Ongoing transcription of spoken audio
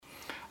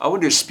I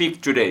want to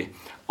speak today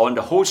on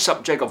the whole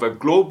subject of a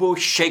global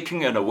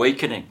shaking and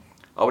awakening.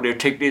 I want to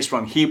take this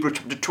from Hebrews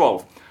chapter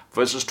 12,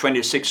 verses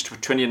 26 to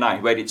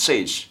 29, where it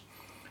says,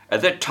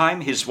 "At that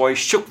time his voice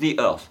shook the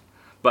earth,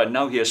 but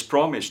now he has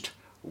promised,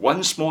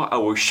 once more I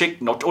will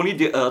shake not only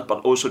the earth,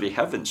 but also the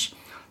heavens."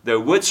 The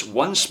words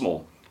 "once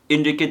more"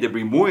 indicate the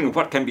removing of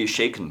what can be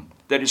shaken,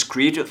 that is,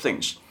 created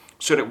things,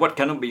 so that what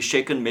cannot be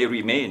shaken may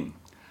remain.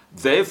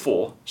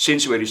 Therefore,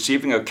 since we are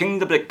receiving a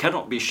kingdom that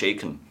cannot be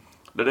shaken,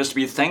 let us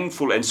be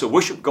thankful and so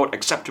worship God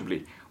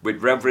acceptably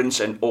with reverence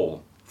and awe,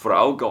 for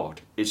our God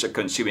is a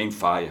consuming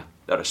fire.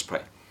 Let us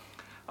pray.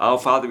 Our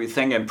Father, we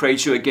thank and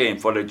praise you again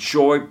for the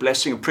joy,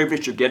 blessing, and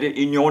privilege to get it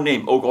in your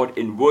name, O God,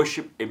 in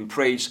worship, in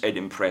praise, and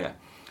in prayer.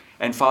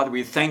 And Father,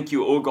 we thank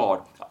you, O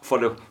God, for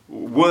the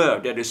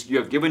word that you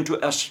have given to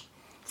us.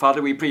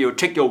 Father, we pray you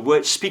take your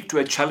word, speak to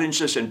us,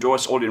 challenge us, and draw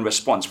us all in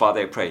response.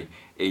 Father, I pray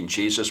in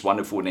Jesus'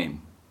 wonderful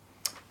name.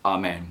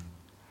 Amen.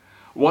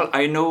 Well,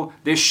 I know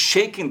this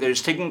shaking that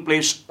is taking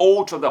place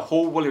all through the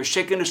whole world is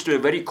shaking us to the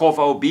very core of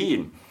our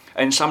being.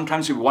 And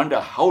sometimes we wonder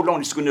how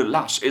long it's going to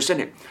last, isn't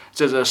it?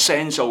 There's a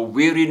sense of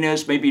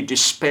weariness, maybe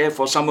despair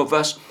for some of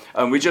us.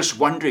 And we're just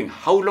wondering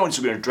how long it's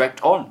going to drag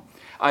on.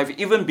 I've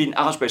even been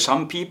asked by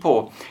some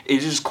people,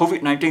 is this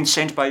COVID-19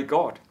 sent by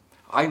God?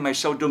 I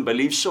myself don't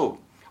believe so.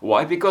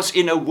 Why? Because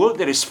in a world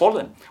that is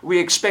fallen, we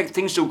expect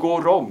things to go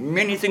wrong.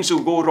 Many things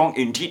will go wrong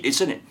indeed,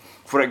 isn't it?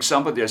 For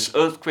example, there's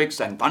earthquakes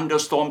and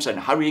thunderstorms and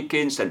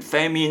hurricanes and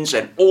famines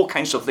and all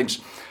kinds of things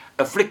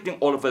afflicting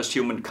all of us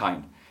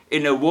humankind.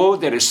 In a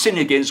world that is sin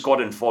against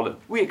God and fallen,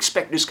 we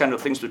expect these kind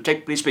of things to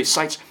take place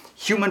besides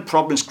human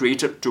problems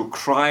created through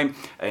crime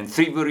and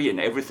thievery and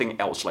everything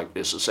else like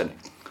this, isn't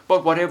it?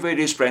 But whatever it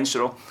is, friends,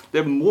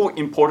 the more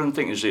important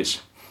thing is this.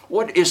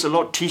 What is the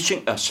Lord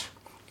teaching us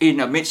in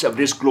the midst of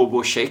this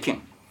global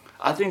shaking?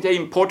 I think there are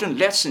important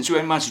lessons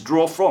we must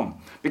draw from,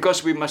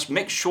 because we must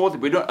make sure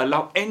that we don't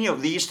allow any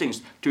of these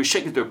things to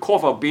shake the core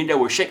of our being that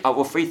will shake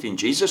our faith in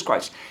Jesus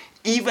Christ.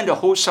 Even the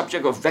whole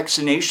subject of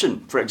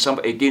vaccination, for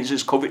example, against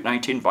this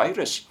COVID-19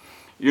 virus.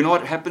 You know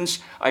what happens?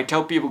 I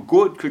tell people,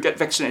 good, could get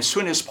vaccinated as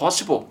soon as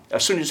possible.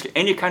 As soon as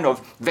any kind of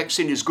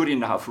vaccine is good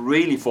enough,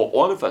 really, for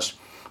all of us.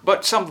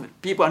 But some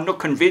people are not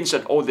convinced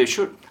that, they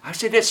should. I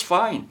say, that's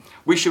fine.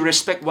 We should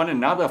respect one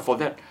another for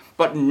that.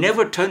 But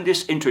never turn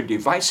this into a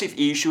divisive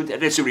issue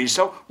that as a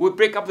result will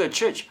break up the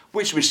church,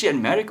 which we see in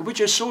America,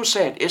 which is so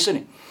sad, isn't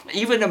it?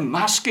 Even the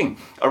masking,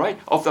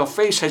 of the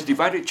face has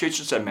divided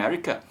churches in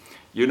America.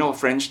 You know,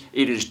 friends,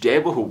 it is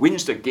devil who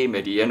wins the game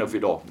at the end of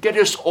it all. Get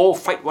us all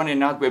fight one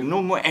another. We have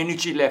no more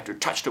energy left to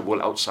touch the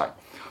world outside.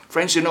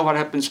 Friends, you know what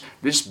happens?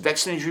 This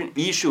vaccination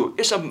issue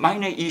is a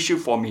minor issue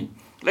for me.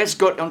 Let's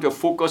go down to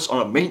focus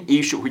on a main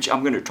issue, which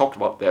I'm going to talk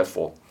about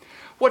therefore.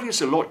 What is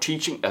the Lord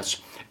teaching us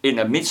in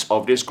the midst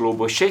of this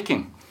global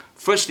shaking?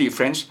 Firstly,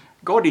 friends,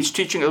 God is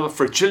teaching us about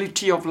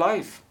fragility of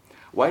life.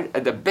 Why?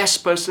 And the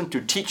best person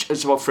to teach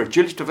us about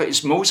fragility of life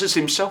is Moses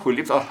himself, who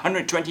lived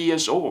 120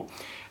 years old.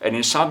 And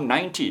in Psalm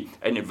 90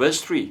 and in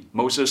verse 3,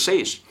 Moses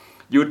says,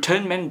 "You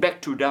turn men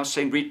back to dust,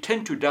 saying,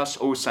 return to dust,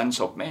 O sons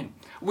of men.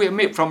 We are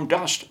made from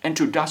dust, and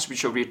to dust we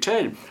shall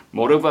return."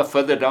 Moreover,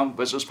 further down,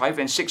 verses 5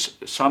 and 6,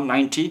 Psalm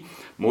 90,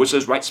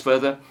 Moses writes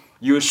further,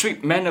 "You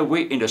sweep men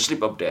away in the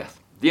sleep of death.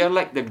 They are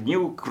like the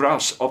new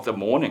grass of the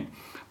morning.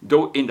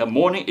 Though in the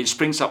morning it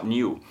springs up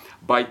new,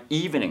 by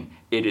evening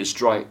it is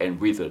dry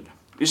and withered."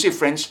 You see,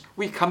 friends,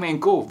 we come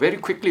and go very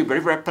quickly, very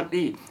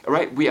rapidly.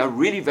 We are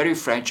really very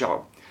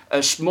fragile.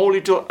 A small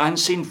little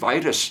unseen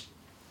virus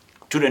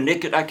to the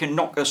naked eye can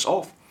knock us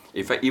off.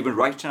 In fact, even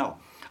right now,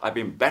 I've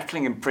been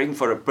battling and praying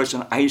for a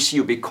person in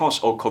ICU because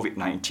of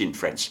COVID-19,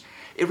 friends.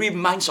 It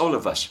reminds all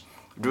of us,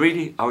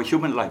 really, our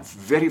human life,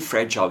 very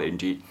fragile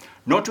indeed.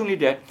 Not only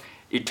that,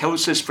 it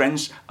tells us,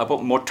 friends,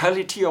 about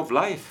mortality of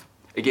life.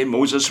 Again,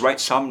 Moses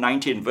writes Psalm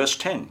 90 in verse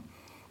 10.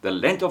 "The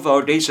length of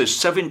our days is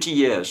 70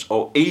 years,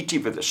 or 80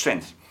 with the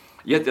strength.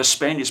 Yet the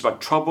span is but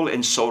trouble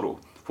and sorrow,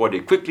 for they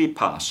quickly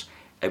pass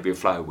and we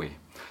fly away."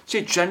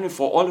 See, generally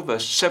for all of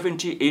us,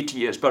 70, 80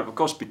 years, but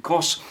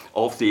because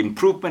of the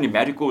improvement in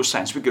medical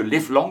science, we could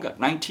live longer,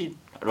 90,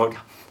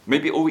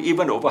 maybe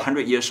even over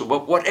 100 years old.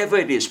 But whatever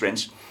it is,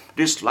 friends,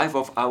 this life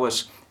of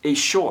ours is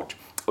short.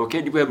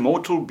 We are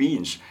mortal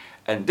beings.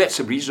 And that's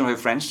the reason why,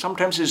 friends,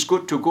 sometimes it's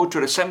good to go to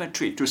the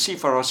cemetery to see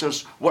for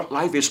ourselves what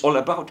life is all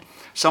about.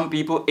 Some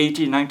people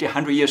 80, 90,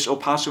 100 years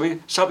old pass away,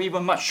 some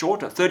even much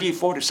shorter, 30,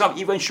 40, some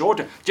even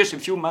shorter, just a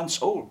few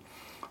months old.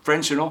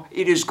 Friends,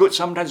 it is good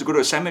sometimes to go to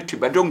a cemetery,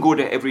 but don't go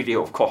there every day,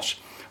 of course.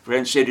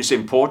 Friends, it is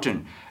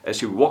important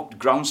as we walk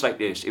grounds like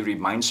this, it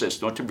reminds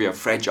us not to be a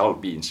fragile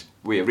beings.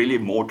 We are really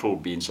mortal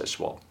beings as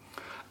well.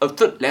 A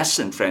third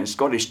lesson, friends,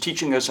 God is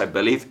teaching us, I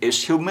believe,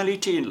 is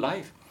humility in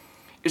life.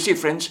 You see,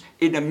 friends,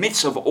 in the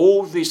midst of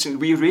all this,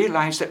 we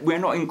realize that we're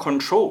not in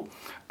control.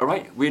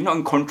 We're not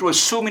in control of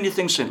so many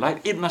things in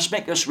life. It must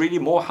make us really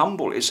more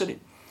humble, isn't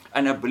it?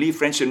 And I believe,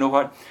 friends, you know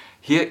what?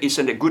 Here is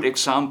a good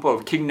example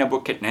of King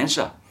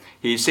Nebuchadnezzar.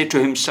 He said to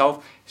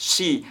himself,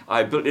 "See,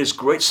 I built this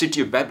great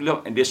city of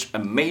Babylon and this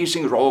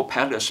amazing royal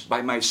palace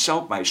by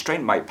myself, my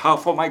strength, my power,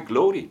 for my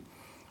glory."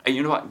 And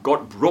you know what?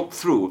 God broke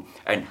through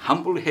and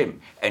humbled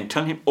him and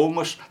turned him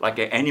almost like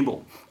an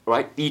animal,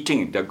 right?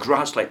 Eating the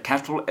grass like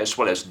cattle, as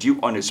well as dew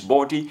on his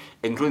body,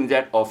 including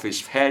that of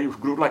his hair,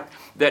 grew like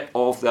that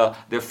of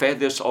the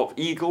feathers of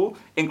eagle,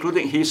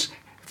 including his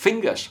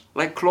fingers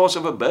like claws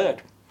of a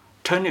bird,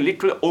 turning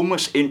literally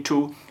almost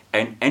into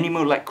an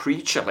animal-like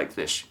creature like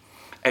this.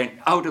 And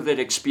out of that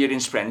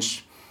experience,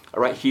 friends,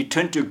 all right, he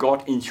turned to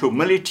God in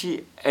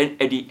humility,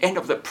 and at the end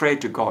of the prayer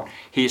to God,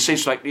 he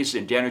says like this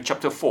in Daniel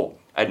chapter 4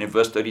 and in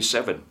verse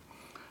 37.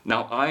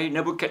 Now I,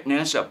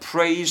 Nebuchadnezzar,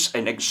 praise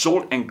and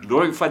exalt and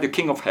glorify the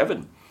King of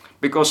heaven,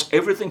 because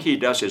everything he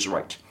does is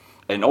right,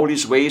 and all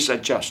his ways are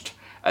just.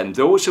 And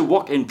those who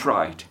walk in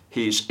pride,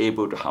 he is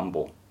able to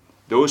humble.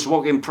 Those who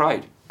walk in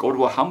pride, God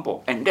will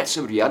humble. And that's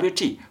a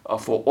reality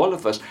for all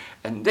of us.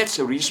 And that's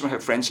the reason why,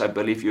 friends, I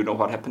believe you know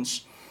what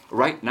happens.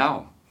 Right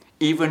now,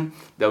 even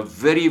the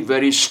very,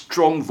 very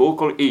strong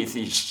vocal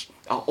atheists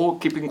are all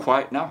keeping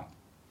quiet now.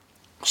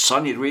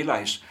 Suddenly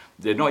realize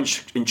they're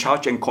not in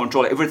charge and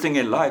control everything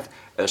in life.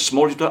 A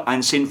small little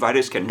unseen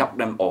virus can knock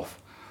them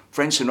off.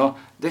 Friends, you know,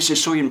 this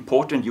is so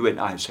important, you and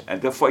I.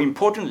 And therefore,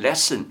 important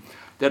lesson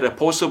that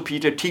Apostle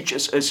Peter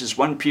teaches us is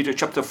 1 Peter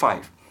chapter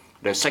 5,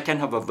 the second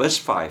half of verse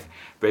 5,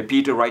 where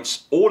Peter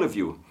writes, all of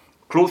you,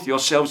 clothe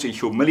yourselves in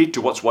humility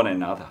towards one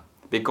another,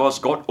 because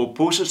God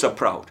opposes the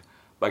proud,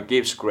 but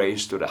gives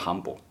grace to the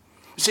humble.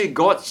 See,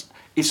 God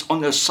is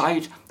on the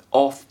side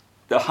of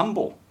the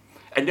humble.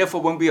 And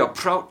therefore, when we are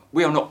proud,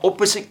 we are on the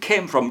opposite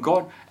camp from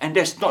God, and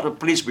that's not a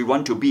place we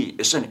want to be,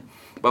 isn't it?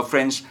 But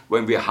friends,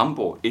 when we are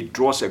humble, it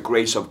draws the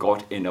grace of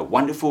God in a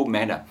wonderful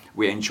manner.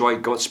 We enjoy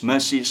God's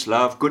mercies,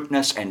 love,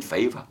 goodness, and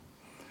favor.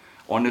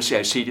 Honestly,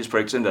 I see this, for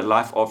example, in the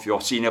life of your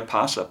senior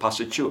pastor,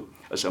 Pastor Chu,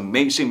 as an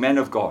amazing man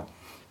of God,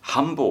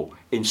 humble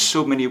in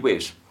so many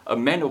ways, a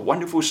man of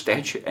wonderful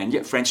stature, and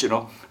yet, friends, you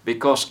know,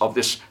 because of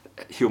this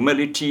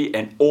humility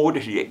and awe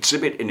that he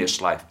exhibits in his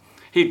life,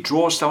 he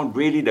draws down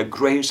really the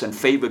grace and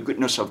favor,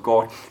 goodness of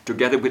God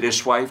together with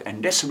his wife.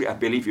 And that's what I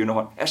believe, you know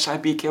what,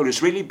 SIBKL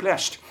is really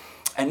blessed.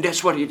 And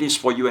that's what it is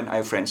for you and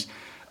I, friends.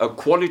 A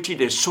quality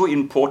that's so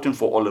important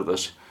for all of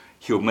us,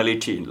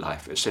 humility in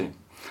life, isn't it?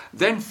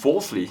 Then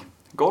fourthly,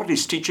 God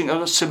is teaching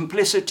us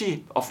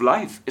simplicity of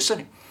life, isn't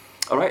it?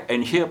 All right,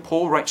 and here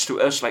Paul writes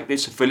to us like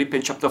this,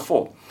 Philippians chapter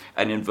 4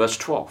 and in verse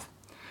 12.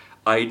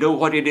 I know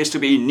what it is to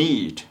be in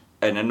need,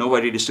 and I know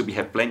what it is to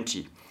have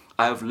plenty.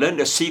 I have learned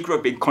the secret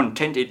of being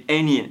content in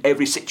any and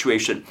every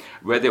situation,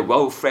 whether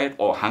well-fed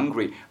or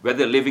hungry,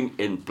 whether living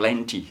in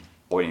plenty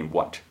or in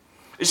want.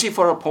 You see,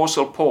 for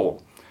Apostle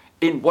Paul,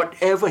 in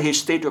whatever his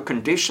state or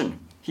condition,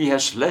 he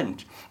has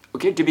learned,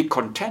 okay, to be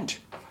content,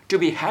 to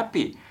be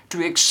happy,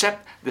 to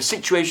accept the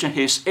situation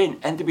he's in,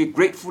 and to be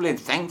grateful and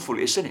thankful,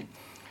 isn't it?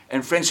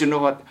 And friends, you know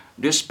what?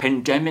 This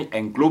pandemic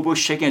and global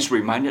shaking has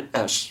reminded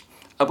us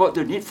about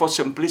the need for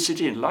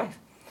simplicity in life.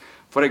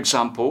 For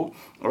example,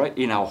 right,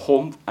 in our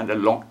home under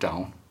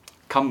lockdown,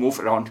 can't move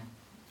around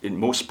in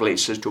most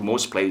places to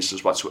most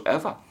places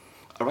whatsoever.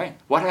 All right,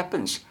 what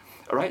happens?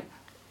 All right,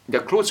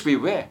 the clothes we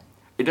wear,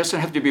 it doesn't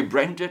have to be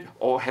branded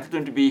or have to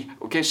be,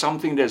 okay,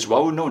 something that's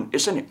well known,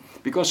 isn't it?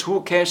 Because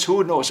who cares,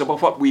 who knows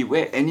about what we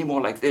wear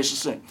anymore like this,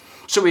 isn't it?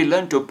 So we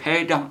learn to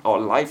pare down our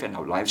life and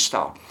our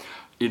lifestyle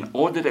in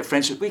order that,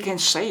 friends, we can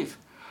save,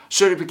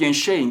 so that we can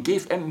share and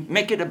give and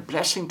make it a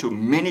blessing to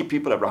many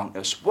people around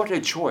us. What a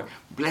joy,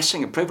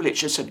 blessing, and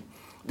privilege, isn't it?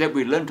 That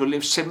we learn to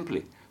live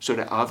simply so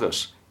that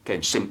others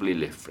can simply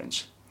live,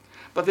 friends.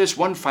 But there's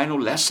one final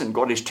lesson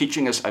God is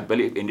teaching us, I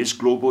believe, in this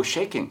global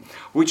shaking,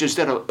 which is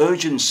that of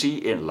urgency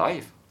in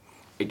life.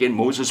 Again,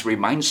 Moses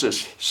reminds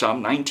us,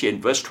 Psalm 90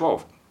 and verse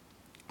 12,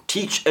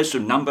 teach us to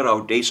number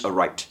our days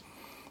aright,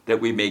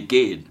 that we may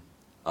gain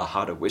a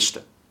heart of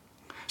wisdom.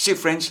 See,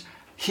 friends,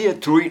 here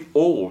through it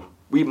all,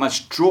 we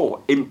must draw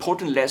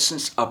important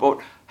lessons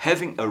about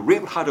having a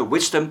real heart of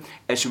wisdom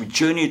as we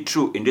journey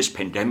through in this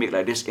pandemic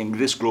like this, in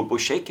this global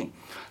shaking.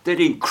 That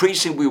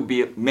increasingly will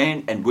be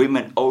men and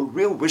women of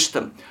real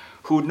wisdom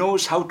who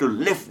knows how to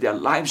live their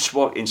lives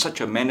well in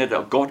such a manner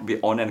that God be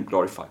honored and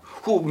glorified,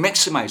 who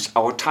maximize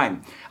our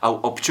time, our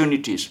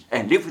opportunities,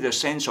 and live with a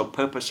sense of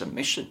purpose and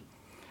mission.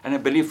 And I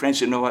believe,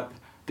 friends, you know what?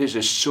 This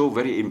is so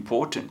very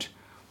important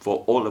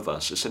for all of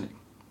us, isn't it?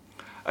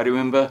 I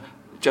remember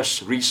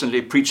just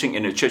recently preaching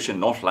in a church in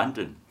North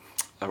London.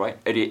 All right,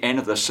 at the end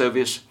of the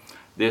service,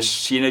 this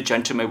senior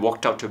gentleman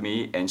walked up to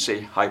me and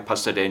said, "Hi,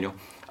 Pastor Daniel.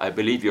 I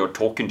believe you're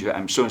talking to,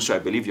 I'm so and so, I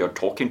believe you're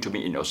talking to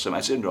me in your sermon."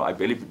 I said, "No, I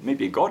believe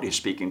maybe God is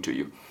speaking to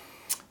you."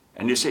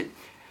 And he said,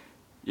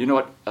 "You know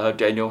what,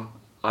 Daniel,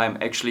 I'm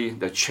actually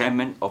the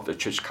chairman of the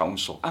church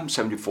council. I'm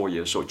 74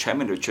 years old,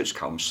 chairman of the church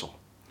council.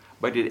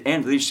 But at the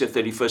end of this year,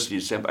 31st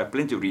December, I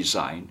plan to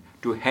resign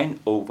to hand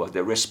over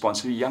the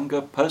responsibility to a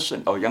younger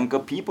person or younger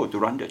people to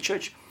run the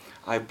church.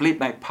 I played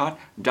my part,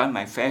 done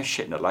my fair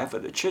share in the life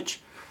of the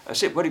church." I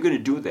said, "What are you going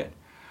to do then?"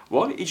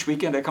 "Well, each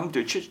weekend I come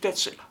to church,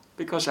 that's it,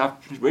 because I've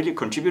really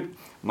contributed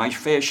my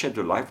fair share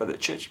to the life of the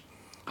church."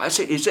 I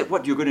said, "Is that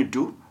what you're going to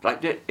do?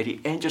 Like that, at the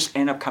end, just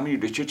end up coming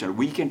to the church on the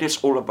weekend, that's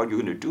all about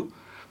you're going to do?"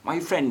 My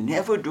friend,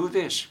 never do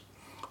this.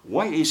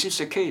 Why is this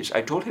the case?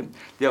 I told him,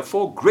 there are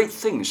 4 great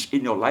things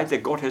in your life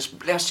that God has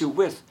blessed you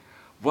with.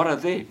 What are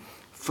they?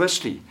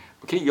 Firstly,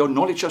 okay, your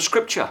knowledge of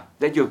Scripture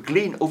that you've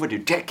gleaned over the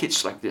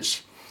decades like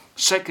this.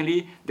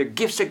 Secondly, the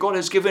gifts that God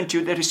has given to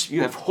you that is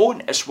you have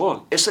honed as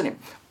well, isn't it?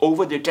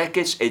 Over the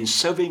decades in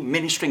serving,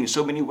 ministering in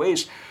so many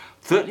ways.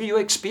 Thirdly, your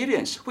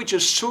experience, which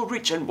is so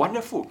rich and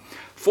wonderful.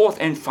 Fourth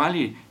and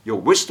finally, your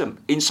wisdom,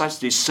 insights,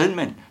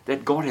 discernment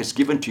that God has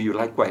given to you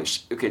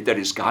likewise, okay, that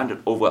is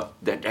garnered over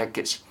the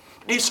decades.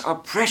 These are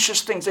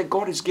precious things that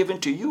God has given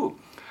to you.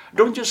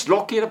 Don't just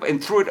lock it up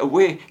and throw it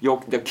away,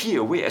 the key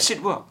away, as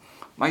it were.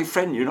 My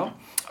friend, all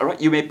right,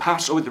 you may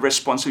pass over the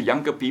response to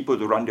younger people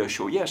to run their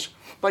show, yes.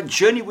 But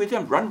journey with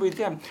them, run with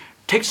them.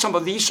 Take some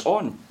of these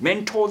on,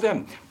 mentor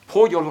them,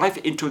 pour your life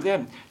into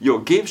them,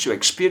 your gifts, your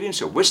experience,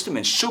 your wisdom,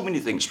 and so many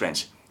things,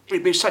 friends. It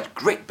will be such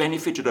great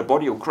benefit to the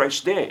body of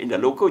Christ there in the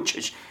local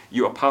church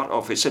you are part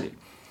of, isn't it?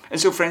 And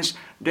so, friends,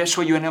 that's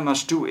what you and I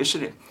must do,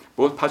 isn't it?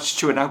 Both Pastor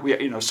Chu and I, we are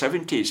in our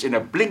 70s, in a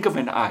blink of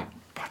an eye.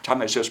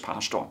 Time has just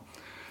passed on.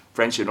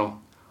 Friends,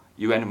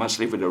 you and I must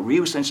live with a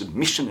real sense of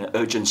mission and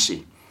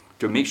urgency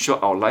to make sure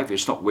our life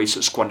is not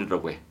wasted, squandered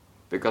away.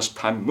 Because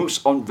time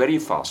moves on very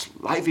fast.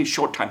 Life is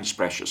short, time is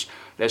precious.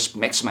 Let's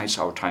maximize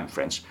our time,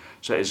 friends.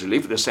 So as we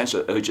live with a sense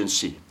of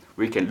urgency,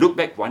 we can look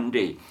back one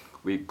day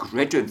with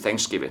gratitude and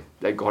thanksgiving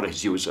that God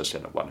has used us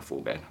in a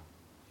wonderful manner.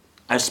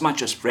 As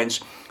much as,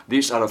 friends,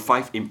 these are the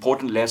 5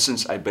 important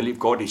lessons I believe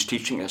God is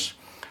teaching us.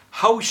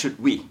 How should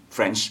we,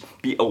 friends,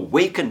 be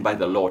awakened by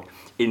the Lord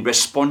in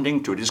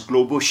responding to this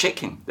global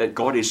shaking that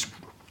God is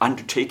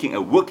undertaking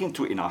and working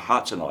through in our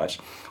hearts and lives?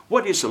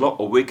 What is the Lord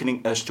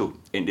awakening us to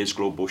in this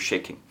global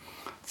shaking?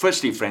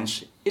 Firstly,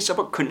 friends, it's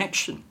about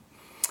connection,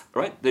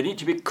 right? They need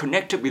to be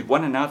connected with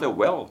one another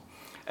well.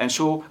 And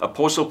so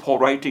Apostle Paul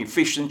writing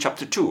Ephesians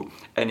chapter 2,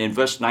 and in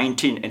verses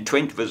 19 and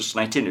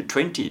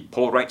 20,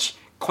 Paul writes,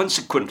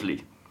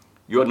 consequently,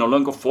 you are no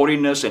longer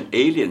foreigners and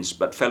aliens,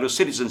 but fellow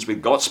citizens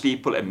with God's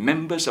people and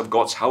members of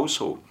God's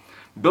household,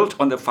 built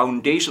on the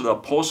foundation of the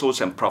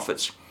apostles and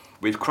prophets,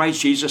 with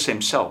Christ Jesus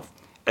himself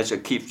as a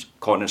chief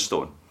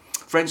cornerstone.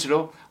 Friends,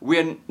 we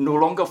are no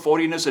longer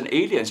foreigners and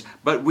aliens,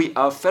 but we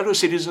are fellow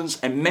citizens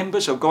and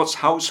members of God's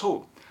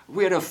household.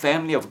 We are a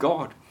family of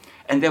God.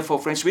 And therefore,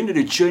 friends, we need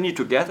to journey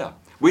together.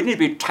 We need to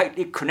be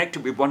tightly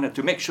connected with one another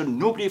to make sure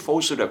nobody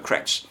falls through the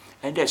cracks.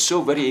 And that's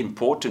so very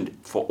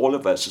important for all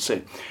of us to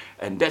say.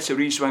 And that's the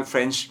reason why,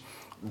 friends,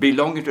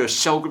 belonging to a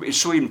cell group is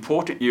so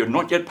important. You're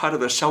not yet part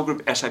of the cell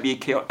group,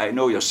 SIBK. I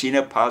know your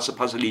senior pastor,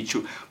 Pastor Lee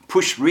Chu,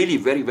 pushed really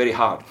very, very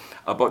hard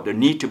about the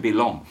need to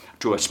belong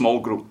to a small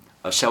group,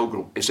 a cell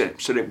group,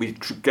 so that we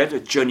get a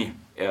journey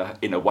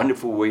in a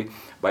wonderful way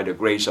by the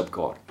grace of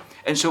God.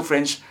 And so,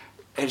 friends,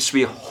 as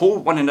we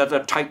hold one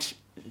another tight,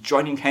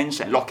 joining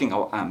hands and locking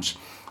our arms,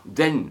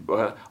 then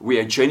we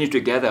are journeying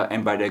together,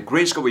 and by the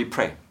grace of God we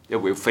pray that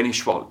we'll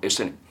finish well,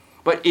 isn't it?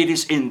 But it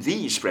is in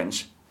these,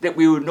 friends, that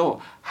we will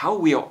know how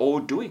we are all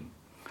doing.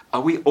 Are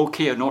we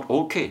okay or not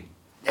okay?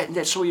 And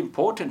that's so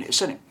important,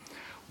 isn't it?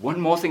 One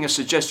more thing I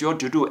suggest you ought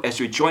to do as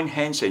we join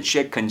hands and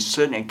share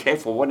concern and care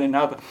for one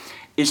another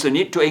is the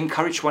need to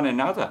encourage one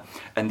another.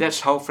 And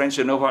that's how, friends,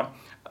 you know what?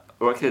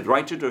 The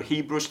writer to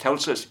Hebrews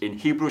tells us in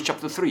Hebrews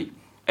chapter 3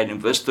 and in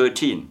verse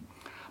 13.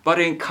 But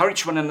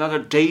encourage one another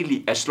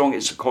daily as long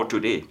as it's called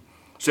today,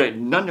 so that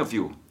none of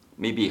you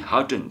may be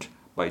hardened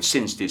by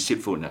sin's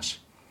deceitfulness.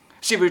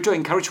 See, we're to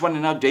encourage one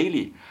another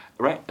daily,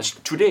 right? As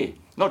today,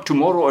 not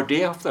tomorrow or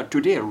day after,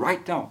 today,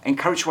 right now.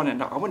 Encourage one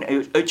another. I want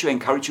to urge you to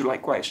encourage you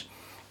likewise.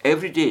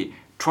 Every day,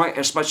 try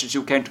as much as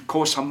you can to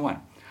call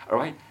someone, all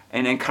right?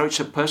 And encourage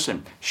a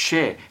person.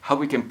 Share how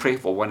we can pray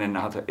for one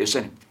another,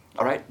 isn't it?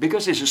 All right?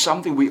 Because this is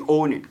something we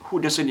all need. Who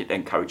doesn't need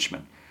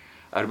encouragement?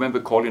 I remember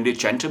calling the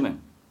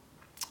gentleman.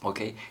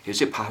 Okay, he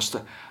said,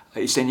 Pastor,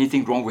 is there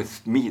anything wrong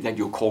with me that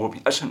you call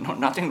me? I said, no,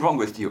 nothing wrong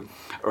with you,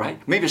 all right?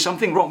 Maybe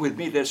something wrong with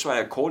me, that's why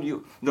I call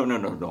you. No,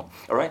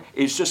 all right?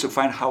 It's just to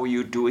find how are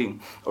you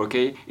doing,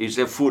 okay? Is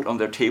there food on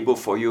the table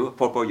for you,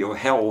 for your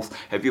health?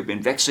 Have you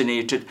been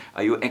vaccinated?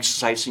 Are you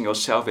exercising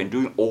yourself and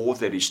doing all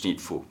that is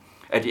needful?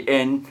 At the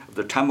end of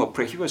the time of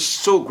prayer, he was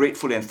so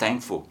grateful and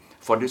thankful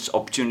for this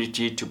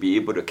opportunity to be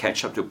able to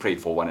catch up to pray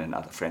for one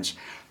another, friends.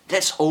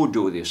 Let's all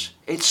do this.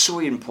 It's so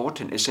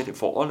important, isn't it,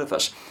 for all of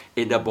us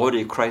in the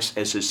body of Christ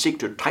as we seek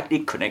to tightly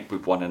connect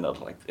with one another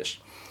like this.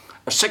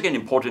 A second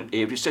important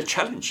area is the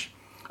challenge,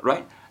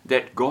 right,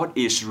 that God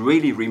is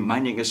really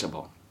reminding us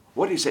about.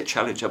 What is that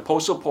challenge?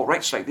 Apostle Paul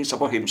writes like this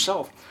about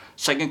himself.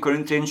 2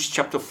 Corinthians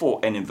chapter 4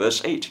 and in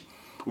verse 8.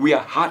 We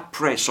are hard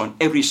pressed on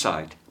every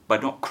side,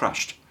 but not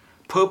crushed.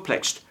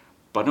 Perplexed,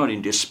 but not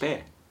in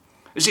despair.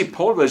 You see,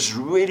 Paul was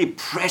really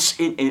pressed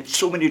in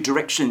so many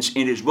directions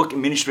in his work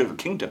and ministry of the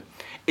kingdom.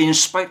 In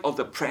spite of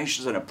the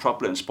pressures and the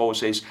problems, Paul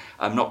says,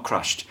 I'm not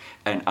crushed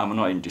and I'm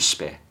not in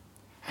despair.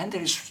 And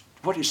that is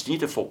what is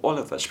needed for all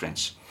of us,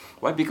 friends.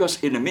 Why?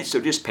 Because in the midst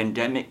of this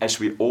pandemic, as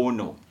we all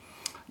know,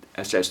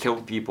 as I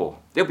tell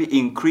people, there will be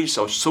increase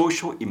of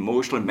social,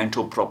 emotional, and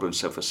mental problems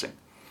surfacing.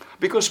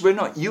 Because we're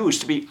not used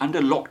to be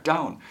under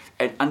lockdown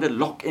and under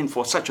lock-in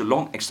for such a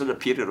long extended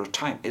period of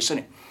time, isn't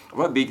it?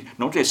 Right? We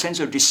notice a sense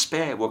of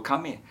despair will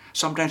come in.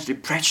 Sometimes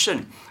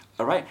depression,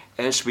 all right,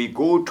 as we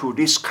go through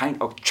this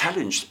kind of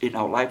challenge in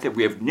our life that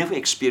we have never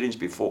experienced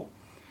before.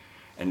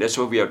 And that's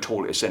what we are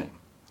told, isn't it?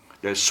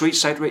 The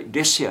suicide rate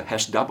this year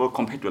has doubled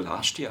compared to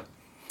last year.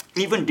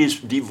 Even these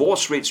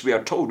divorce rates, we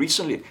are told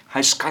recently,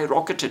 has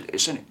skyrocketed,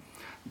 isn't it?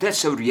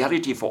 That's a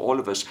reality for all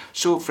of us.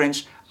 So,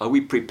 friends, are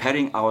we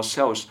preparing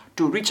ourselves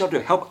to reach out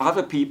to help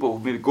other people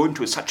who may be going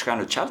through such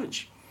kind of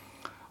challenge?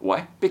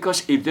 Why?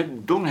 Because if they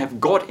don't have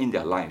God in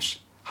their lives,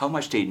 how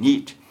much they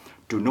need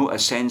to know a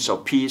sense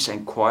of peace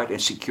and quiet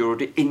and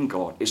security in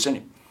God, isn't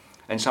it?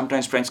 And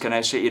sometimes, friends, can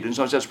I say, it is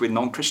not just with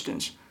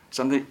non-Christians.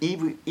 Sometimes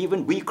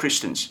even we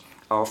Christians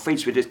are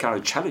faced with this kind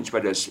of challenge,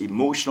 whether it's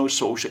emotional,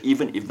 social,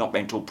 even if not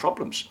mental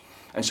problems.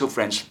 And so,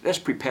 friends, let's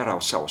prepare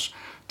ourselves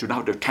to know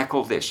how to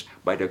tackle this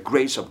by the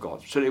grace of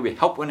God, so that we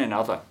help one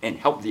another and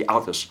help the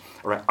others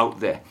right out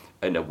there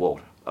in the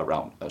world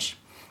around us.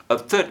 A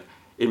third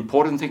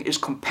important thing is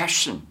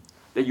compassion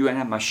that you and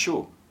I must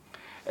show.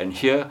 And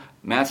here,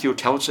 Matthew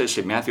tells us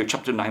in Matthew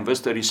chapter 9,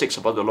 verse 36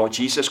 about the Lord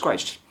Jesus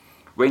Christ.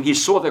 When he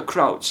saw the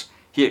crowds,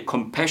 he had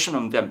compassion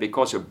on them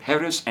because they were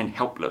harassed and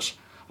helpless,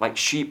 like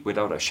sheep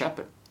without a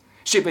shepherd.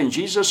 See, when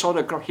Jesus saw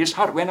the crowd, his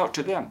heart went out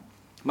to them.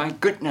 My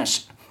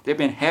goodness, they've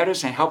been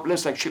harassed and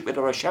helpless like sheep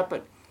without a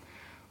shepherd.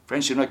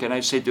 Friends, can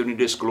I say during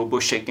this global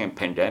shaking and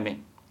pandemic,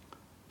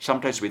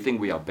 sometimes we think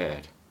we are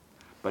bad,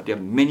 but there are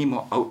many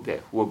more out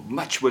there who are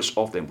much worse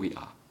off than we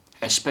are,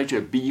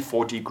 especially the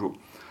B40 group,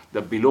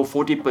 the below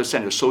 40%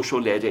 of the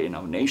social ladder in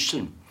our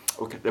nation.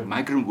 Okay, the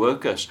migrant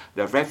workers,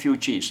 the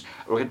refugees,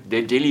 okay,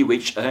 the daily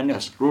wage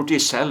earners, roti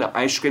seller,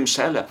 ice cream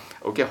seller,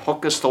 okay,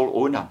 hawker stall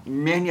owner.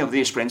 Many of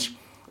these, friends,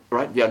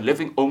 right, they are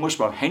living almost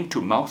from hand to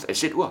mouth,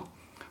 as it were.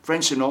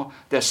 Friends,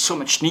 there's so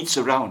much needs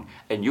around,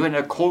 and you and I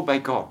are called by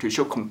God to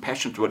show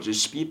compassion towards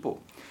these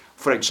people.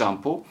 For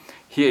example,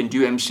 here in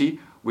UMC,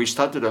 we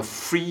started a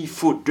free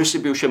food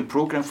distribution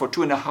program for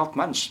 2.5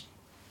 months.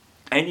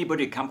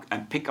 Anybody come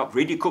and pick up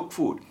ready cooked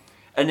food,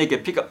 and they can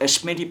pick up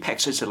as many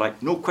packs as they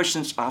like, no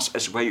questions asked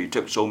as why you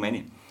took so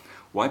many.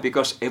 Why?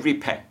 Because every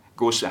pack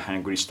goes to a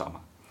hungry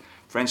stomach.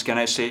 Friends, can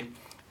I say,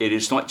 it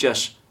is not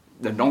just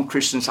the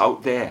non-Christians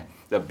out there,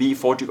 the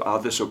B40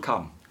 others who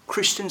come.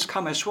 Christians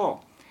come as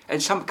well.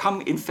 And some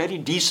come in very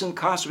decent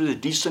cars with a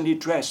decently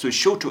dressed to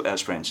show to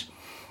us, friends,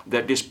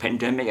 that this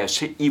pandemic has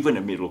hit even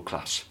the middle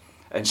class.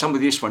 And some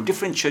of these from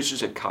different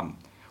churches that come.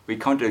 We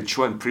count it a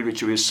joy and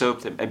privilege to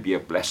serve them and be a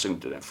blessing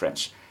to them,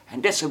 friends.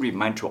 And that's a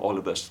reminder to all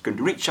of us, to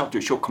reach out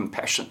to show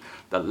compassion,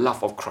 the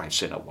love of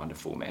Christ in a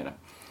wonderful manner.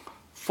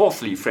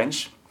 Fourthly,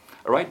 friends,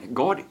 all right,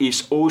 God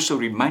is also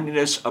reminding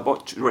us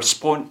about to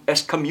respond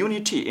as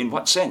community. In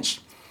what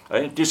sense?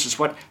 Right? This is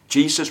what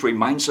Jesus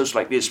reminds us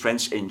like this,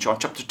 friends, in John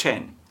chapter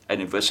 10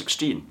 and in verse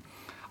 16.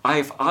 I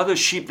have other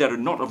sheep that are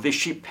not of this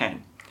sheep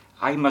pen.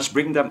 I must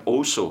bring them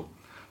also.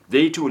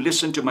 They too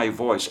listen to my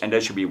voice, and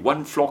there shall be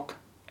one flock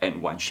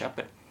and one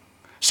shepherd.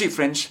 See,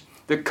 friends,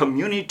 the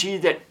community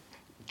that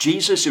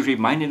Jesus is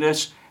reminding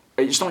us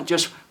is not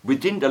just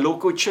within the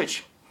local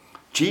church.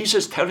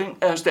 Jesus telling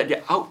us that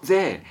they're out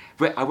there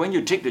where I want you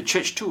to take the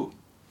church to.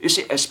 You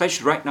see,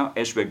 especially right now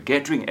as we're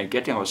gathering and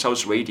getting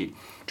ourselves ready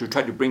to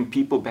try to bring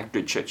people back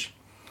to church.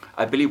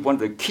 I believe one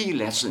of the key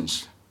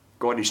lessons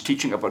God is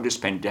teaching about this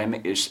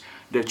pandemic is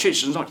the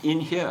church is not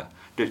in here.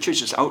 The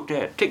church is out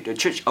there. Take the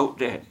church out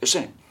there,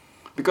 isn't it?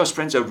 Because,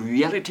 friends, the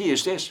reality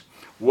is this.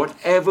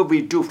 Whatever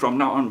we do from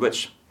now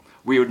onwards,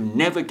 we will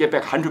never get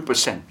back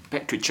 100%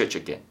 back to church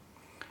again.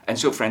 And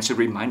so, friends, a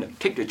reminder,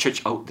 take the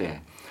church out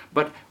there.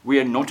 But we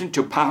are not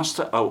to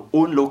pastor our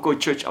own local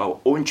church, our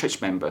own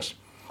church members.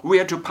 We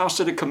are to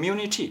pastor the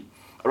community,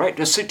 all right?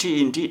 The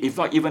city indeed, if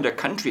not even the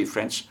country,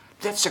 friends.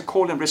 That's a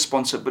call and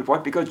responsibility. Why?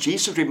 Because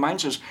Jesus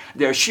reminds us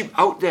there are sheep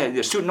out there.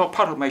 They're still not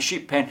part of my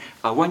sheep pen.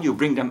 I want you to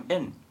bring them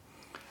in.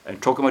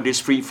 And talking about this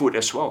free food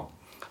as well.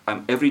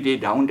 I'm every day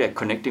down there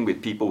connecting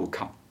with people who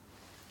come.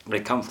 They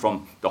come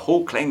from the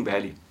whole Klang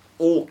Valley.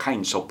 All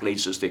kinds of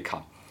places they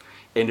come.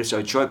 And it's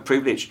a joy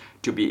privilege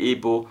to be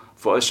able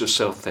for us to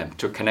serve them,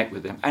 to connect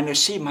with them. And I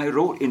see my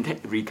role in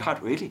that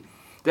regard, really.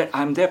 That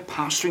I'm there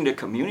pastoring the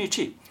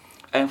community.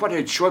 And what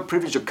a joy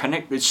privilege to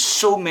connect with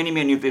so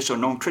many of these are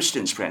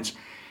non-Christians, friends.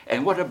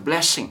 And what a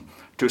blessing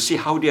to see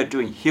how they are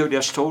doing, hear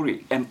their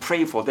story, and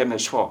pray for them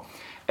as well.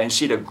 And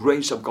see the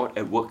grace of God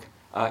at work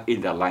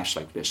in their lives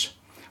like this.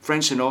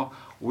 Friends,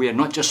 we are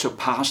not just to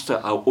pastor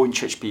our own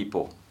church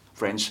people.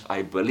 Friends,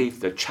 I believe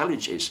the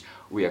challenge is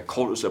we are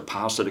called as a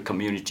pastor the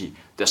community,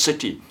 the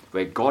city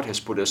where God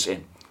has put us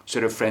in. So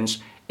that, friends,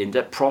 in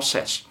that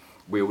process,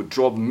 we will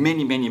draw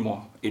many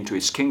more into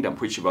His kingdom,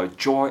 which will have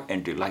joy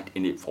and delight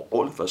in it for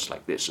all of us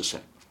like this, isn't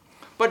it?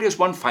 But there's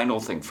one final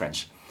thing,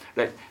 friends,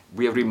 that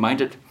we are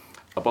reminded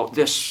about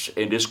this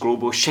in this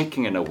global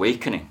shaking and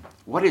awakening.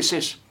 What is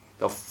this?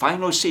 The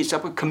final seeds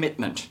of a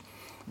commitment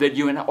that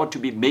you and I ought to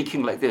be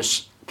making like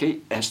this, okay,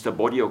 as the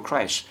body of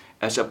Christ,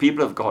 as a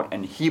people of God.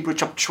 And Hebrews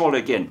chapter 12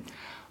 again,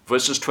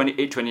 verses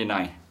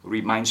 28-29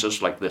 reminds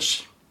us like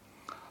this.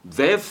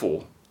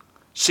 Therefore,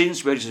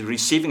 since we are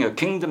receiving a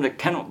kingdom that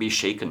cannot be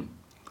shaken,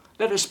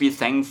 let us be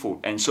thankful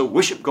and so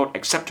worship God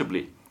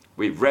acceptably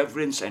with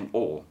reverence and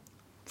awe,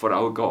 for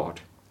our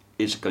God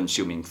is a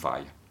consuming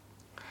fire.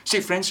 See,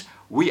 friends,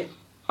 we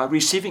are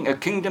receiving a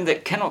kingdom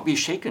that cannot be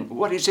shaken.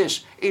 What is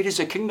this? It is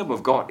the kingdom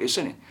of God,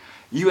 isn't it?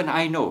 You and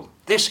I know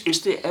this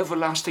is the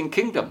everlasting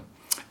kingdom.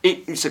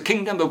 It is a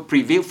kingdom that will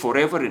prevail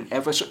forever and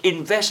ever. So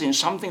invest in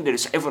something that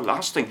is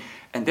everlasting,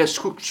 and that's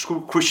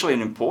crucial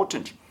and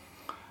important.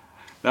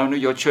 Now I know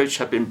your church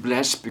have been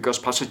blessed because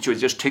Pastor Joe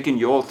has just taken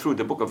you all through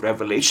the book of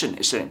Revelation,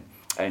 isn't it?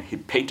 And he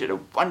painted a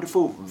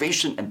wonderful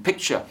vision and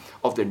picture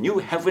of the new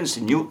heavens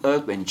and new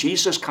earth when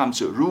Jesus comes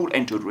to rule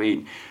and to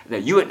reign.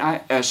 That you and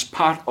I, as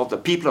part of the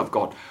people of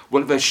God,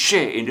 will have a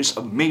share in this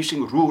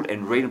amazing rule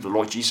and reign of the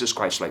Lord Jesus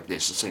Christ like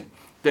this. Isn't it?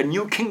 The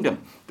new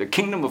kingdom, the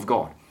kingdom of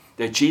God,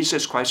 that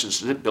Jesus Christ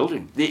is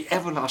building, the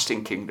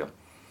everlasting kingdom.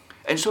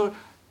 And so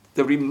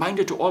the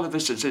reminder to all of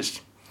us is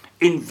this: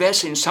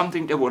 invest in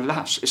something that will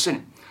last, isn't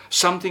it?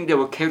 Something that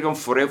will carry on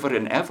forever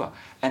and ever.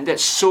 And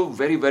that's so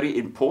very, very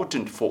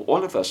important for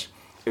all of us.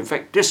 In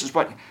fact, this is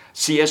what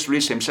C.S.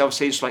 Lewis himself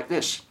says like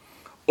this: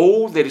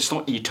 all that is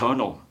not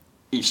eternal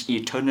is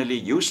eternally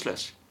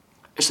useless.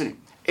 Isn't it?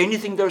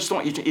 Anything that is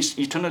not is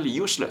eternally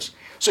useless.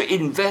 So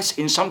invest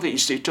in something that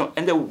is eternal.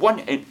 And the one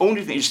and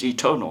only thing is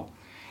eternal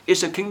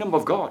is the kingdom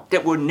of God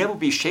that will never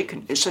be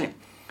shaken, isn't it?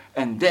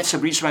 And that's the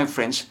reason why,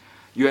 friends,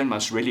 you and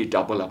must really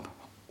double up.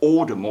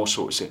 All the more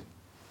so, is it?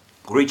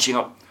 Reaching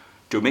out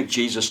to make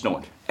Jesus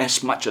known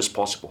as much as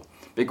possible.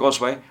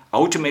 Because why?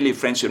 Ultimately,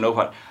 friends, you know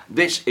what?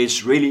 This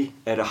is really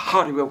at the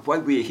heart of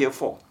what we're here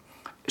for,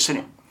 isn't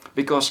it?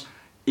 Because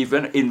if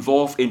we're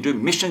involved in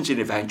doing missions in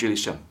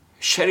evangelism,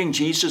 sharing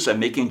Jesus and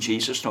making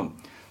Jesus known,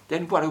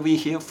 then what are we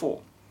here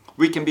for?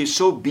 We can be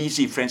so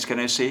busy, friends, can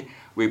I say,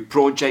 with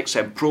projects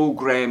and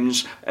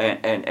programs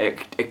and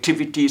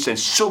activities and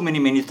so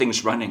many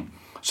things running,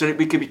 so that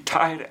we can be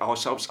tired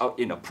ourselves out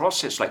in a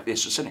process like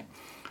this, isn't it?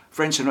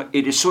 Friends, you know,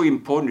 it is so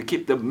important to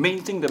keep the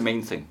main thing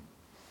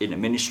in the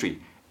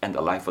ministry and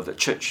the life of the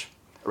church,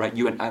 right?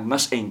 You and I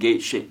must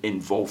engage,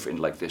 involved in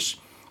like this.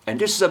 And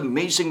this is an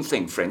amazing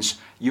thing, friends,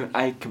 you and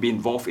I can be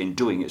involved in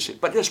doing it.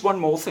 But there's one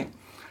more thing.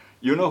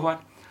 You know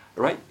what?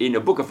 Right? In the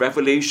book of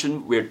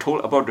Revelation, we're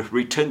told about the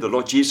return of the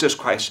Lord Jesus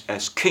Christ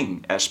as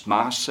King, as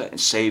Master and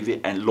Savior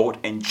and Lord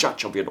and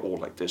Judge of it all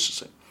like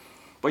this.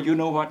 But you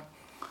know what?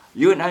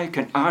 You and I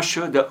can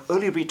usher the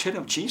early return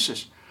of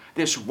Jesus.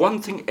 There's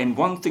one thing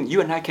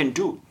you and I can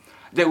do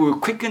that will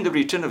quicken the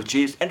return of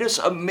Jesus. And that's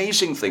an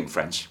amazing thing,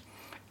 friends.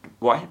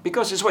 Why?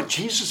 Because it's what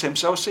Jesus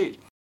himself said.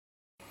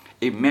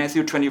 In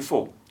Matthew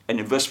 24 and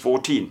in verse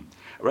 14,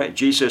 right?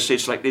 Jesus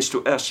says like this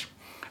to us: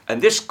 and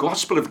this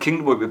gospel of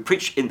kingdom will be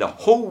preached in the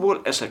whole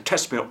world as a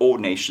testimony of all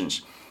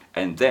nations,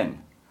 and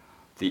then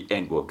the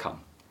end will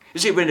come. You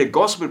see, when the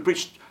gospel is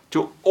preached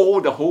to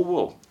all the whole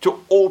world,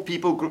 to all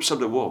people groups of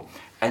the world,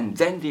 and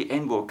then the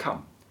end will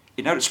come.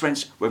 In other words,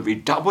 friends, when we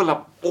double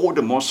up all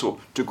the more so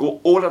to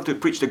go all out to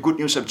preach the good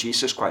news of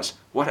Jesus Christ,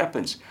 what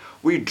happens?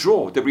 We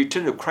draw the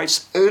return of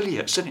Christ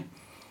earlier, isn't it?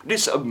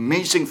 This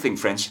amazing thing,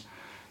 friends,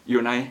 you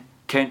and I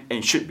can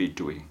and should be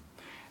doing.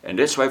 And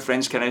that's why,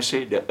 friends, can I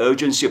say, the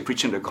urgency of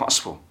preaching the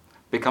gospel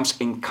becomes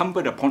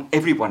incumbent upon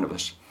every one of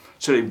us,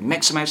 so that we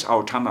maximize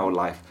our time, our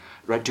life,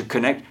 right, to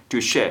connect,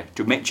 to share,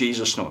 to make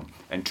Jesus known,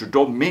 and to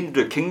draw men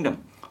to the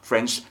kingdom.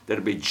 Friends, there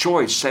will be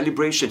joy,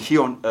 celebration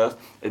here on earth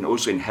and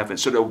also in heaven.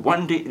 So that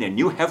one day in the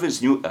new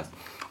heavens, new earth,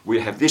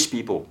 we'll have these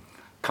people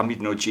coming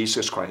to know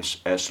Jesus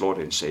Christ as Lord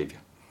and Savior.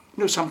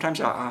 You know,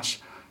 sometimes I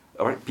ask,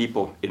 all right,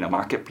 people in a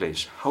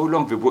marketplace, how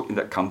long have you worked in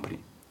that company?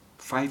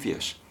 5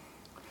 years.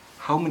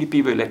 How many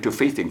people led to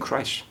faith in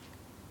Christ?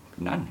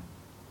 None.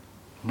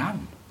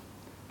 None.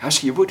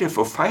 As you worked there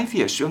for 5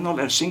 years, you're not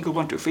a single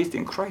one to faith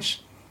in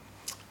Christ.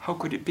 How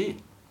could it be?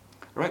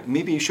 Right?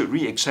 Maybe you should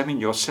re-examine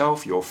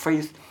yourself, your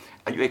faith.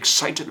 Are you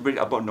excited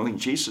about knowing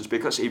Jesus?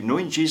 Because if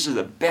knowing Jesus is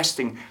the best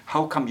thing,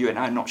 how come you and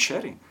I are not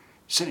sharing?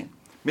 Isn't it?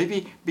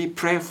 Maybe be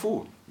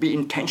prayerful, be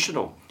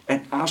intentional,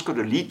 and ask God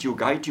to lead you,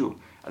 guide you.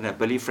 And I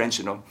believe, friends,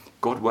 you know,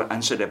 God will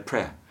answer that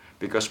prayer.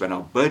 Because when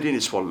our burden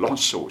is for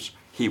lost souls,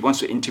 He wants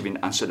to intervene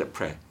and answer that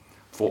prayer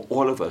for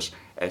all of us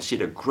and see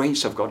the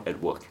grace of God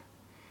at work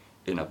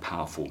in a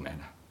powerful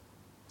manner.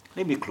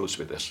 Let me close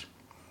with this.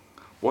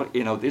 Well,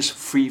 you know, this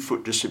free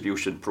food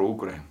distribution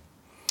program,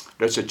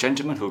 there's a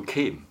gentleman who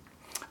came,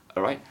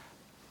 all right,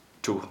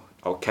 to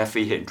our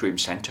cafe here in Dream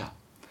Center.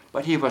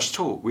 But he was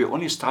told we're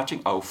only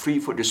starting our free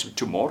food distribution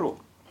tomorrow.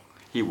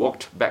 He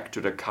walked back to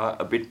the car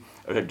a bit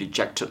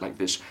dejected like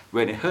this.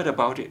 When he heard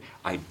about it,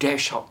 I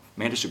dashed out,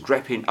 managed to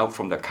grab him out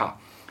from the car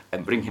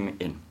and bring him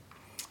in.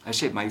 I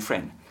said, my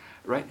friend,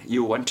 right,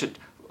 you wanted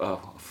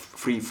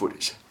free food.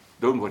 He said,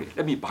 don't worry,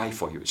 let me buy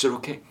for you. He said,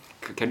 okay,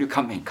 can you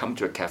come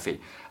to the cafe?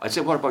 I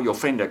said, what about your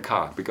friend in the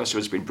car? Because he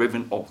was being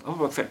driven off. Oh,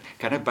 my friend,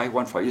 can I buy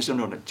one for you? He said,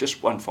 no,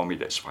 just one for me,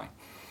 that's fine.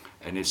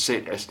 And he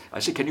said, I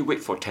said, can you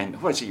wait for 10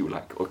 minutes? What is it you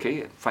like?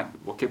 Okay, fine,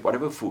 okay,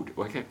 whatever food,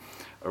 okay,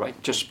 all right,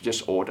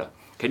 just order.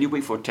 Can you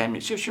wait for 10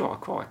 minutes? Yeah, sure,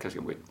 of course, I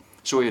can wait.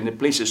 So in the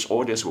places,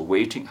 orders were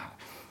waiting.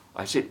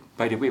 I said,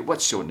 by the way,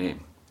 what's your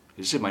name?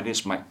 He said, my name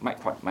is Mike.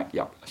 Mike what? Mike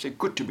Yap. I said,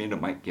 good to meet you,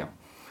 Mike Yap.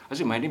 I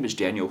said, my name is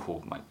Daniel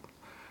Ho, Mike.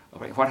 All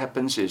right, what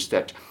happens is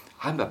that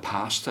I'm a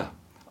pastor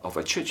of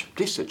a church.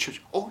 This is a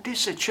church. Oh,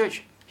 this is a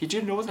church. He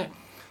didn't know that.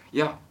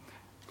 Yeah.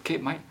 Okay,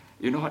 Mike,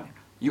 you know what?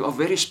 You are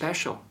very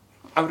special.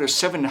 Out of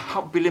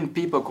 7.5 billion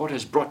people, God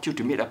has brought you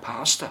to meet a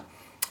pastor.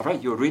 All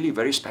right, you're really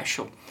very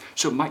special.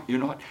 So, Mike, you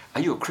know what?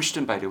 Are you a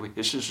Christian, by the way?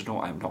 He says,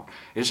 no, I'm not.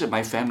 He said,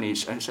 my family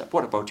is. I said,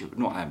 what about you?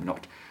 No, I'm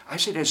not. I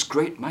said, that's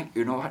great, Mike.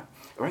 You know what?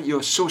 All right,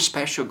 you're so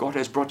special. God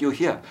has brought you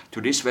here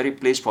to this very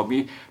place for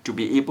me to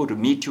be able to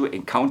meet you,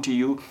 encounter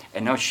you,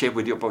 and now share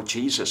with you about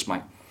Jesus,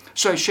 Mike.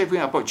 So I shared with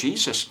him about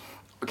Jesus.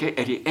 Okay,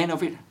 at the end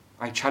of it,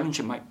 I challenged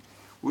him, Mike,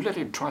 we let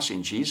him trust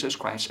in Jesus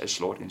Christ as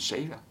Lord and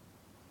Savior.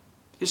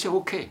 He said,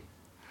 okay.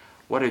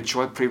 What a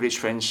joy, privilege,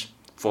 friends,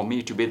 for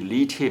me to be able to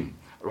lead him,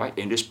 right,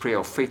 in this prayer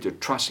of faith to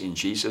trust in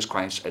Jesus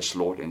Christ as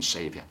Lord and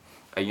Savior.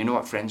 And you know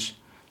what, friends?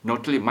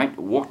 Not only Mike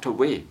walked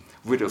away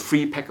with a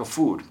free pack of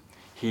food,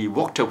 he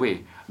walked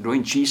away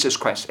knowing Jesus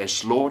Christ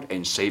as Lord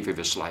and Savior of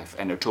his life.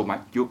 And I told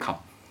Mike, you come.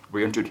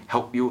 We're going to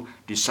help you,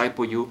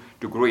 disciple you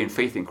to grow in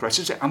faith in Christ.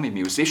 He said, I'm a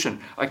musician.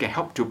 I can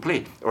help to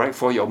play, all right,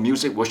 for your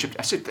music worship.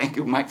 I said, thank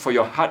you, Mike, for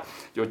your heart,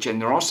 your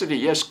generosity.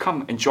 Yes,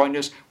 come and join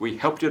us. We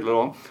helped you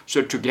along.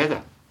 So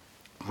together,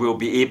 we'll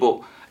be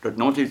able not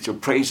only to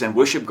praise and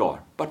worship God,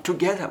 but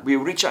together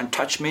we'll reach and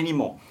touch many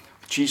more.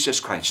 Jesus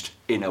Christ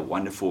in a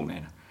wonderful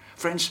manner.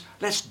 Friends,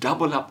 let's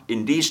double up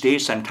in these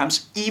days and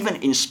times, even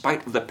in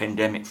spite of the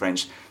pandemic,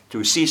 friends,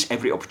 to seize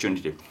every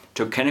opportunity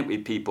to connect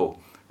with people,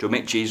 to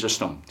make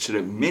Jesus known, so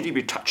that may they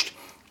be touched,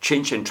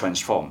 changed and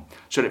transformed.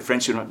 So that,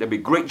 friends, you know, there'll be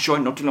great joy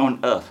not only on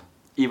earth,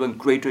 even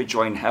greater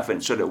joy in heaven.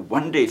 So that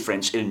one day,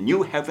 friends, in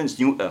new heavens,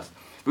 new earth,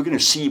 we're going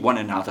to see one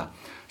another,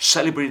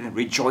 celebrating,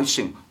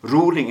 rejoicing,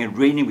 ruling and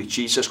reigning with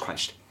Jesus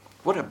Christ.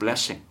 What a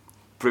blessing,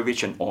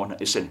 privilege and honor,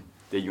 isn't it,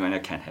 that you and I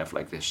can have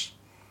like this.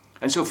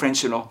 And so,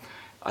 friends, you know,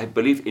 I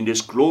believe in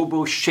this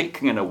global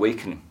shaking and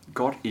awakening,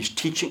 God is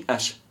teaching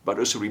us, but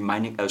also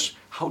reminding us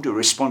how to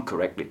respond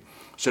correctly,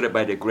 so that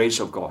by the grace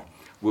of God,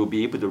 we'll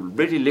be able to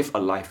really live a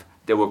life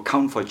that will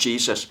count for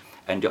Jesus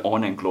and the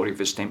honor and glory of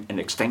his name and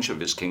extension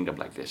of his kingdom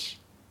like this.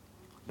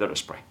 Let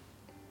us pray.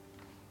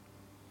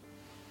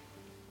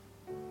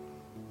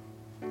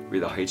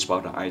 With our heads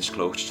bowed and eyes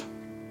closed,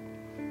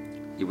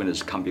 even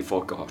as we come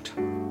before God.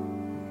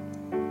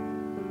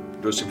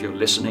 Those of you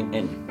listening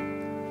in,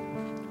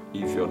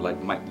 if you're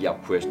like Mike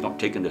Yap, who has not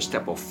taken the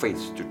step of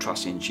faith to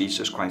trust in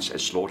Jesus Christ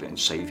as Lord and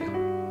Savior,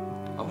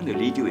 I want to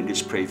lead you in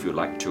this prayer if you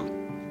like to.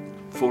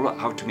 Follow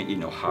out me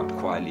in your heart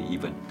quietly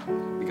even.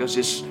 Because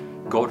this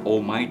God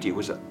Almighty, who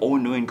is an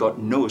all-knowing God,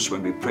 knows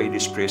when we pray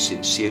this prayer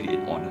sincerely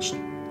and honestly.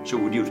 So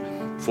would you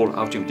follow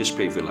out in this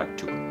prayer if you like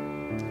to.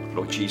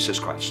 Lord Jesus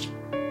Christ,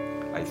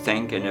 I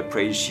thank and I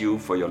praise you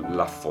for your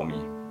love for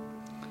me.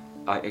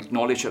 I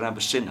acknowledge that I'm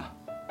a sinner.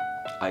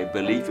 I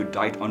believe you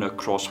died on a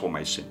cross for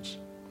my sins.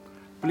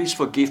 Please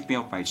forgive me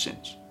of my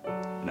sins.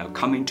 Now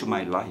come into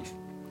my life.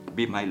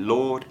 Be my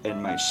Lord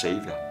and my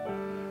Savior.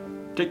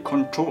 Take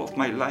control of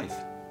my life.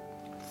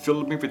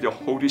 Fill me with your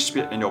Holy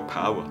Spirit and your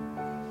power.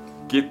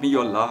 Give me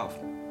your love,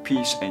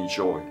 peace and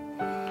joy.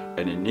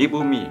 And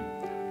enable me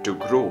to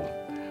grow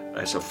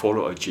as a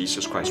follower of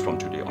Jesus Christ from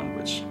today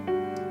onwards.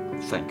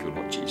 Thank you,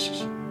 Lord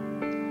Jesus.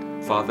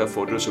 Father,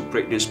 for those who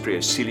pray this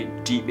prayer, seal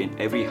it deep in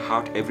every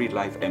heart, every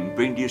life, and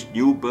bring this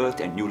new birth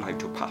and new life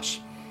to pass.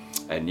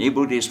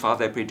 Enable this,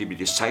 Father, I pray, to be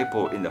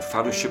disciple in the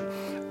fellowship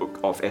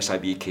of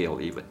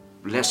SIBKL even.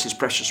 Bless his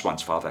precious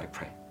ones, Father, I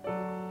pray.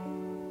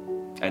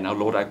 And now,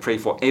 Lord, I pray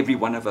for every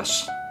one of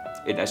us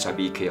in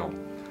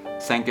SIBKL.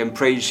 Thank and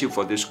praise you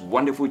for this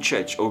wonderful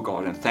church, oh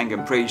God, and thank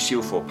and praise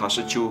you for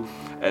Pastor Chu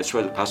as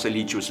well as Pastor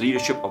Lee Chu's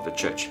leadership of the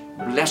church.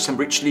 Bless them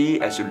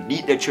richly as you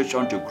lead the church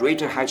on to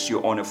greater heights to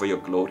your honor for your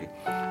glory.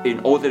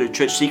 In all that the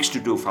church seeks to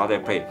do, Father, I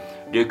pray,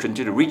 they'll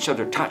continue to reach out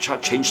to touch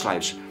hearts, change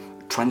lives,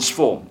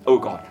 transform, oh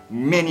God,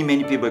 many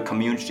people in the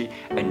community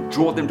and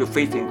draw them to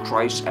faith in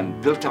Christ and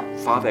build up,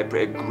 Father, I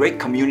pray, a great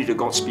community of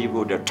God's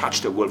people that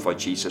touch the world for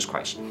Jesus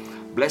Christ.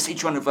 Bless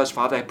each one of us,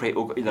 Father, I pray,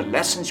 oh God, in the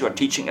lessons you are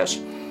teaching us,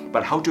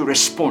 but how to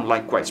respond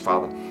likewise,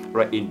 Father,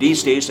 right, in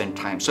these days and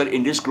times, so that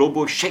in this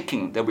global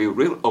shaking that we're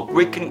real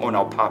awakening on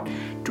our part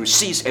to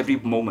seize every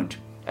moment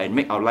and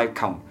make our life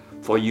count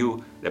for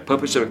you, the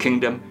purpose of the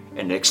kingdom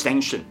and the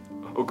extension,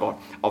 oh God,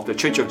 of the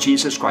Church of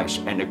Jesus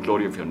Christ and the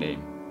glory of your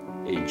name.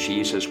 In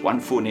Jesus'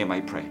 wonderful name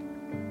I pray.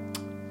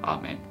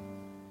 Amen.